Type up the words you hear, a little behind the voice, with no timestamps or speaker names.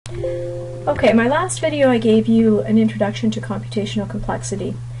Okay, my last video I gave you an introduction to computational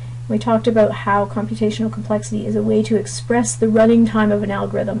complexity. We talked about how computational complexity is a way to express the running time of an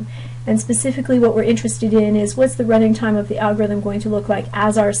algorithm, and specifically what we're interested in is what's the running time of the algorithm going to look like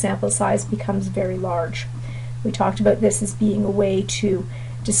as our sample size becomes very large. We talked about this as being a way to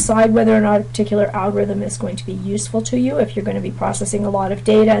decide whether or not a particular algorithm is going to be useful to you. If you're going to be processing a lot of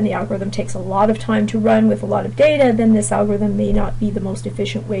data and the algorithm takes a lot of time to run with a lot of data, then this algorithm may not be the most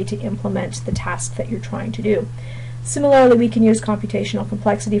efficient way to implement the task that you're trying to do. Similarly, we can use computational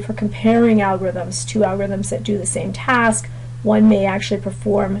complexity for comparing algorithms. Two algorithms that do the same task, one may actually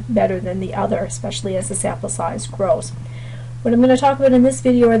perform better than the other, especially as the sample size grows. What I'm going to talk about in this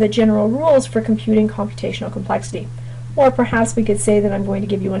video are the general rules for computing computational complexity. Or perhaps we could say that I'm going to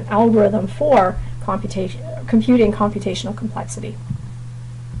give you an algorithm for computing computational complexity.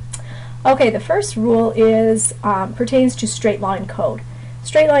 Okay, the first rule is pertains to straight line code.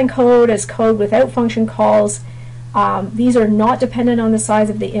 Straight line code is code without function calls. These are not dependent on the size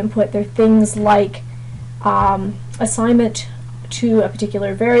of the input. They're things like assignment to a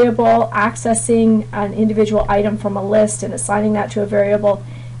particular variable, accessing an individual item from a list and assigning that to a variable.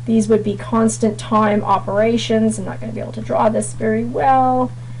 These would be constant time operations. I'm not going to be able to draw this very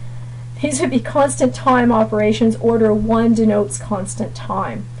well. These would be constant time operations. Order 1 denotes constant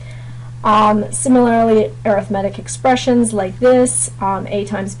time. Similarly, arithmetic expressions like this, a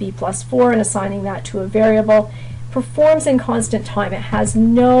times b plus 4, and assigning that to a variable, performs in constant time. It has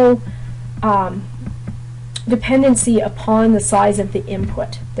no dependency upon the size of the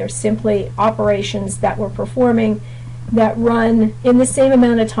input. They're simply operations that we're performing that run in the same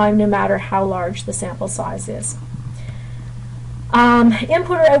amount of time no matter how large the sample size is. Input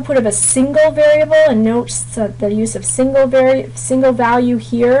or output of a single variable, and note that the use of single value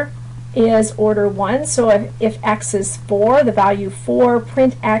here is order 1. So if x is 4, the value 4,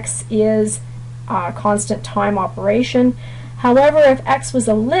 print x is a constant time operation. However, if x was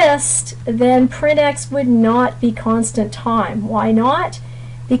a list, then print x would not be constant time. Why not?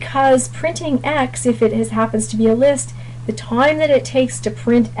 Because printing x, if it happens to be a list, the time that it takes to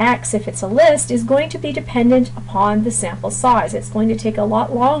print x if it's a list is going to be dependent upon the sample size. It's going to take a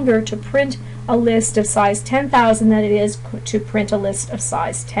lot longer to print a list of size 10,000 than it is to print a list of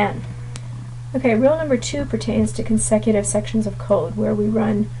size 10. Okay, rule number 2 pertains to consecutive sections of code, where we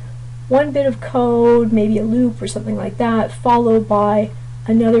run one bit of code, maybe a loop or something like that, followed by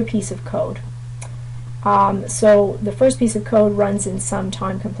another piece of code. So the first piece of code runs in some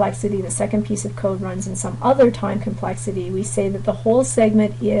time complexity, the second piece of code runs in some other time complexity. We say that the whole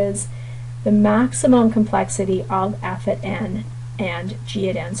segment is the maximum complexity of f at n and g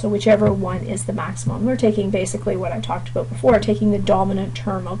at n, so whichever one is the maximum. We're taking basically what I talked about before, taking the dominant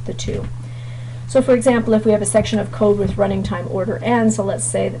term of the two. So for example, if we have a section of code with running time order n, so let's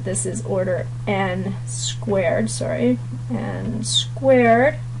say that this is order n squared,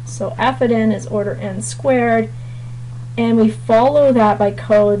 so f at n is order n squared, and we follow that by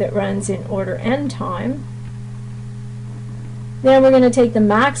code that runs in order n time. Then we're going to take the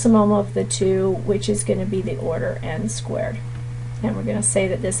maximum of the two, which is going to be the order n squared. And we're going to say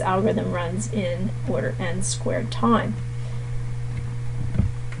that this algorithm runs in order n squared time.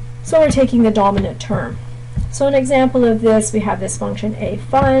 So we're taking the dominant term. So an example of this, we have this function a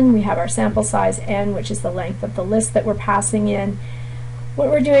fun, we have our sample size n, which is the length of the list that we're passing in. What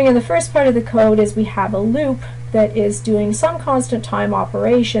we're doing in the first part of the code is we have a loop that is doing some constant time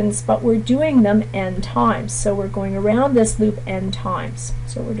operations, but we're doing them n times. So we're going around this loop n times.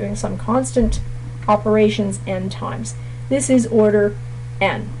 So we're doing some constant operations n times. This is order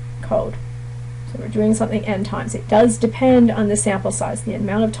n code. So we're doing something n times. It does depend on the sample size. The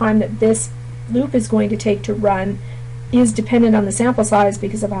amount of time that this loop is going to take to run is dependent on the sample size,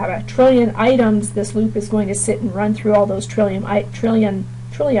 because if I have a trillion items, this loop is going to sit and run through all those trillion, I can't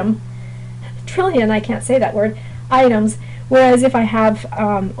say that word, items, whereas if I have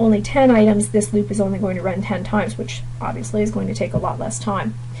only 10 items, this loop is only going to run 10 times, which obviously is going to take a lot less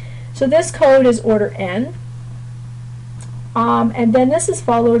time. So this code is order n, and then this is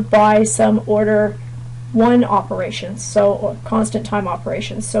followed by some order 1 operations, so constant time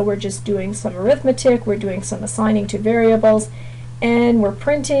operations. So we're just doing some arithmetic, we're doing some assigning to variables, and we're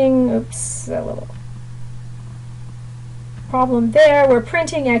printing, oops, a little problem there, we're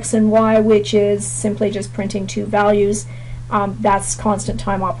printing x and y, which is simply just printing two values. That's constant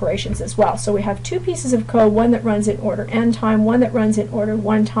time operations as well. So we have two pieces of code, one that runs in order n time, one that runs in order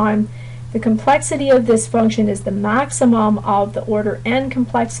 1 time. The complexity of this function is the maximum of the order n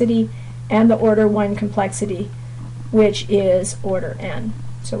complexity and the order 1 complexity, which is order n.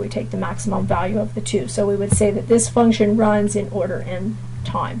 So we take the maximum value of the two. So we would say that this function runs in order n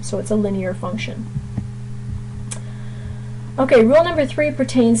time. So it's a linear function. Okay, rule number 3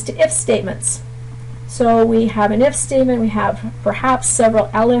 pertains to if statements. So we have an if statement, we have perhaps several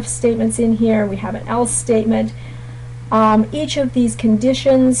elif statements in here, we have an else statement. Each of these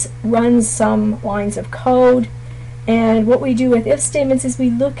conditions runs some lines of code, and what we do with if statements is we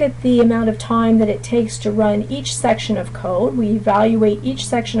look at the amount of time that it takes to run each section of code. We evaluate each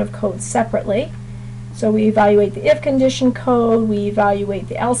section of code separately. So we evaluate the if condition code, we evaluate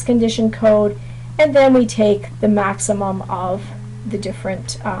the else condition code, and then we take the maximum of the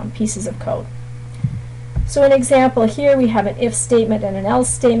different pieces of code. So an example here, we have an if statement and an else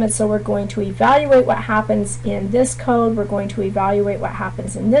statement, so we're going to evaluate what happens in this code, we're going to evaluate what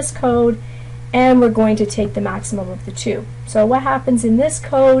happens in this code, and we're going to take the maximum of the two. So what happens in this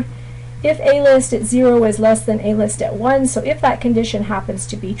code? If a list at 0 is less than a list at 1, so if that condition happens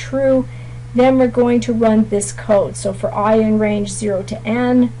to be true, then we're going to run this code. So for I in range 0 to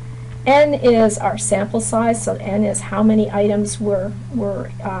n is our sample size, so n is how many items we're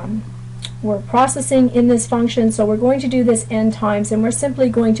processing in this function. So we're going to do this n times, and we're simply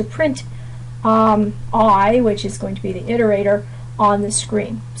going to print I, which is going to be the iterator, on the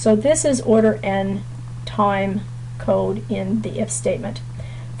screen. So this is order n time code in the if statement.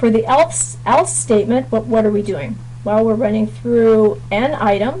 For the else statement, what are we doing? Well, we're running through n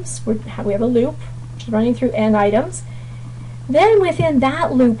items. We have a loop which is running through n items. Then within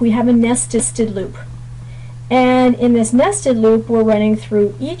that loop we have a nested loop. And in this nested loop we're running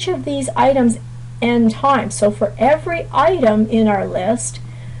through each of these items n times. So for every item in our list,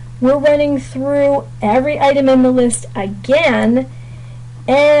 we're running through every item in the list again,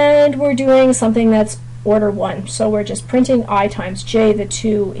 and we're doing something that's order 1. So we're just printing I times j, the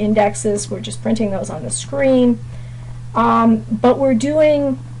two indexes, we're just printing those on the screen. But we're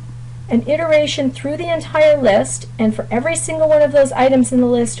doing an iteration through the entire list, and for every single one of those items in the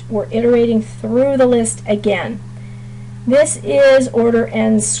list, we're iterating through the list again. This is order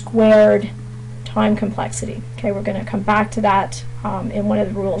n squared time complexity. Okay, we're going to come back to that in one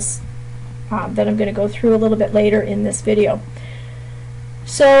of the rules that I'm going to go through a little bit later in this video.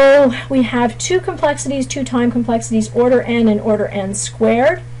 So we have two complexities, two time complexities, order n and order n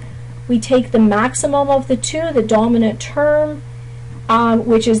squared. We take the maximum of the two, the dominant term,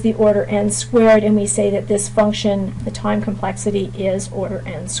 which is the order n squared, and we say that this function, the time complexity, is order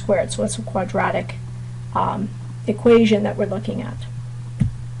n squared. So it's a quadratic equation that we're looking at.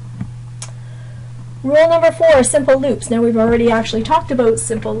 Rule number 4, simple loops. Now we've already actually talked about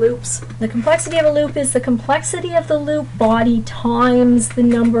simple loops. The complexity of a loop is the complexity of the loop body times the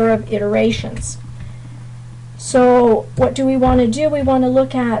number of iterations. So what do we want to do? We want to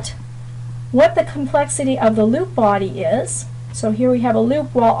look at what the complexity of the loop body is. So here we have a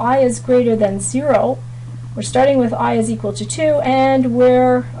loop while I is greater than 0. We're starting with I is equal to 2, and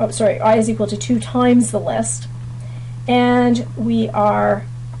I is equal to 2 times the list. And we are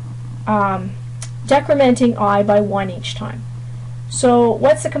decrementing I by 1 each time. So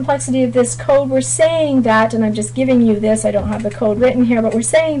what's the complexity of this code? We're saying that, and I'm just giving you this, I don't have the code written here, but we're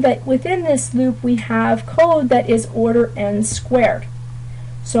saying that within this loop we have code that is order n squared.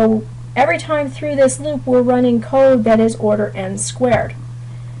 So every time through this loop we're running code that is order n squared.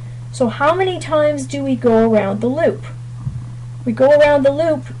 So how many times do we go around the loop? We go around the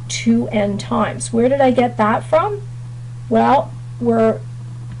loop 2n times. Where did I get that from? Well, we're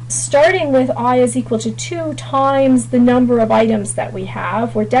starting with I is equal to 2 times the number of items that we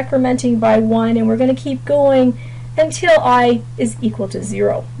have. We're decrementing by 1, and we're going to keep going until I is equal to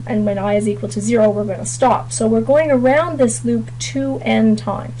 0. And when I is equal to 0, we're going to stop. So we're going around this loop 2n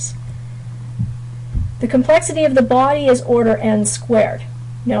times. The complexity of the body is order n squared.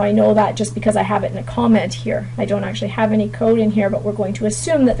 Now I know that just because I have it in a comment here. I don't actually have any code in here, but we're going to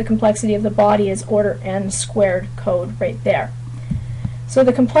assume that the complexity of the body is order n squared code right there. So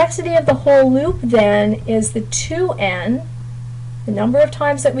the complexity of the whole loop then is the 2n, the number of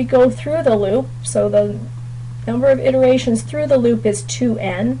times that we go through the loop, so the number of iterations through the loop is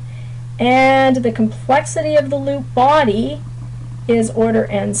 2n, and the complexity of the loop body is order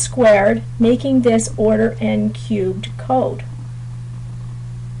n squared, making this order n cubed code.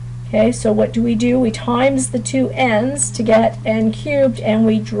 Okay, so what do? We times the two n's to get n cubed, and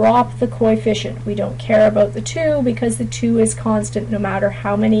we drop the coefficient. We don't care about the 2 because the 2 is constant no matter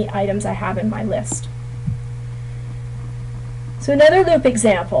how many items I have in my list. So another loop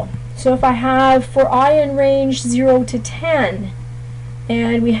example. So if I have for I in range 0 to 10,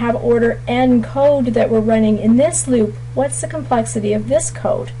 and we have order n code that we're running in this loop, what's the complexity of this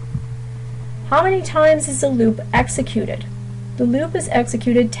code? How many times is the loop executed? The loop is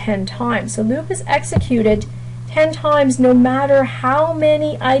executed 10 times. The loop is executed 10 times no matter how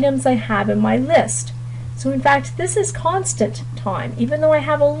many items I have in my list. So in fact, this is constant time. Even though I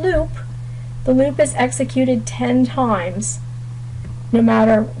have a loop, the loop is executed 10 times no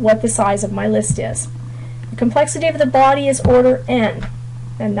matter what the size of my list is. The complexity of the body is order n,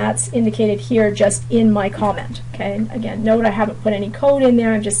 and that's indicated here just in my comment. Okay, and again, note I haven't put any code in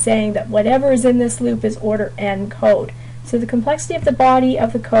there. I'm just saying that whatever is in this loop is order n code. So the complexity of the body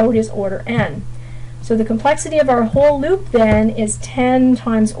of the code is order n. So the complexity of our whole loop then is 10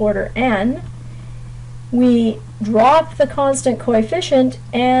 times order n. We drop the constant coefficient,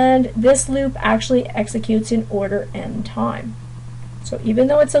 and this loop actually executes in order n time. So even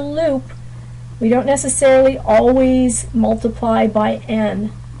though it's a loop, we don't necessarily always multiply by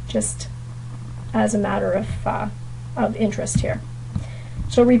n, just as a matter of interest here.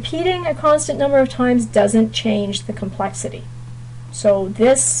 So repeating a constant number of times doesn't change the complexity. So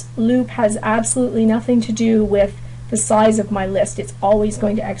this loop has absolutely nothing to do with the size of my list. It's always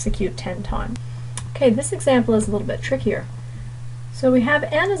going to execute 10 times. Okay, this example is a little bit trickier. So we have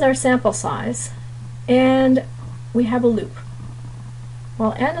n as our sample size, and we have a loop.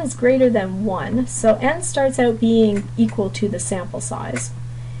 Well, n is greater than 1, so n starts out being equal to the sample size.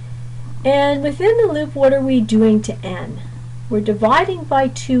 And within the loop, what are we doing to n? We're dividing by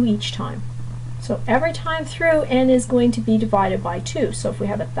 2 each time. So every time through, n is going to be divided by 2. So if we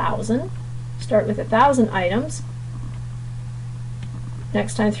have 1,000, start with 1,000 items.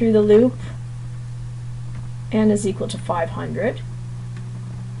 Next time through the loop, n is equal to 500.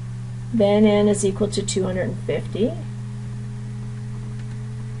 Then n is equal to 250.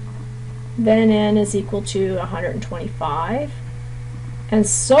 Then n is equal to 125, and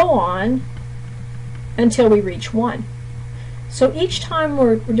so on until we reach 1. So each time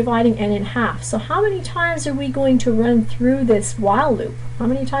we're dividing n in half. So how many times are we going to run through this while loop? How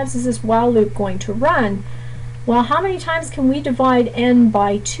many times is this while loop going to run? Well, how many times can we divide n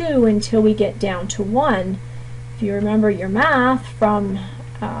by 2 until we get down to 1? If you remember your math from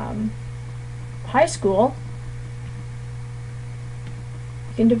high school,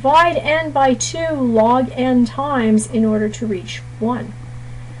 you can divide n by 2 log n times in order to reach 1.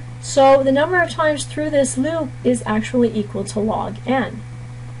 So the number of times through this loop is actually equal to log n.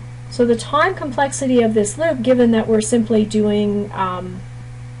 So the time complexity of this loop, given that we're simply doing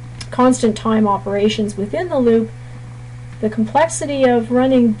constant time operations within the loop, the complexity of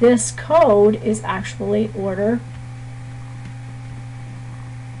running this code is actually order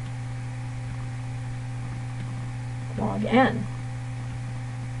log n,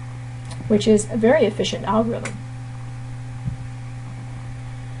 which is a very efficient algorithm.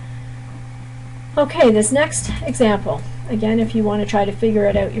 Okay, this next example, again, if you want to try to figure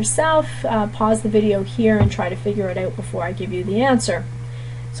it out yourself, pause the video here and try to figure it out before I give you the answer.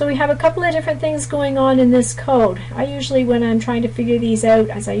 So we have a couple of different things going on in this code. I usually, when I'm trying to figure these out,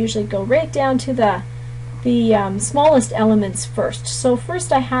 I usually go right down to the smallest elements first. So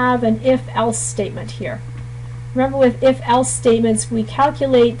first I have an if-else statement here. Remember, with if-else statements, we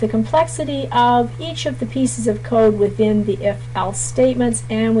calculate the complexity of each of the pieces of code within the if-else statements,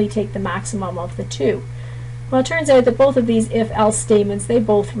 and we take the maximum of the two. Well, it turns out that both of these if-else statements, they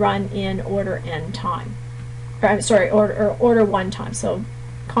both run in order n time. Or, I'm sorry, order 1 time, so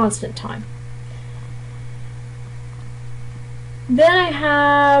constant time. Then I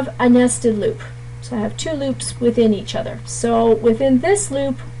have a nested loop. So I have 2 loops within each other. So within this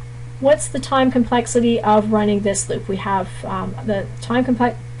loop, what's the time complexity of running this loop? We have the time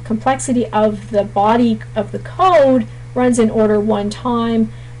complexity of the body of the code runs in order 1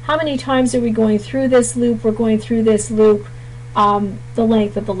 time. How many times are we going through this loop? We're going through this loop the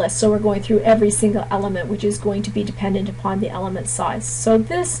length of the list. So we're going through every single element, which is going to be dependent upon the element size. So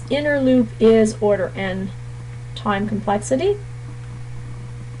this inner loop is order n time complexity.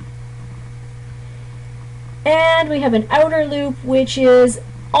 And we have an outer loop, which is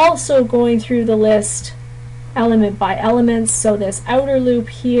also going through the list element by element. So this outer loop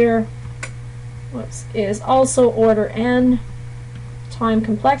here is also order n time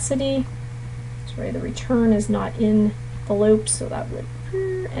complexity. Sorry, the return is not in the loop, so that would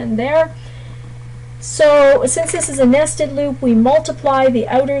end there. So since this is a nested loop, we multiply the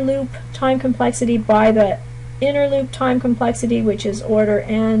outer loop time complexity by the inner loop time complexity, which is order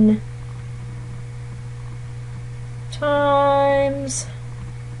n times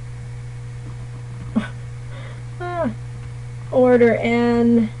order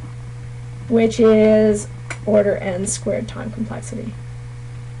n, which is order n squared time complexity.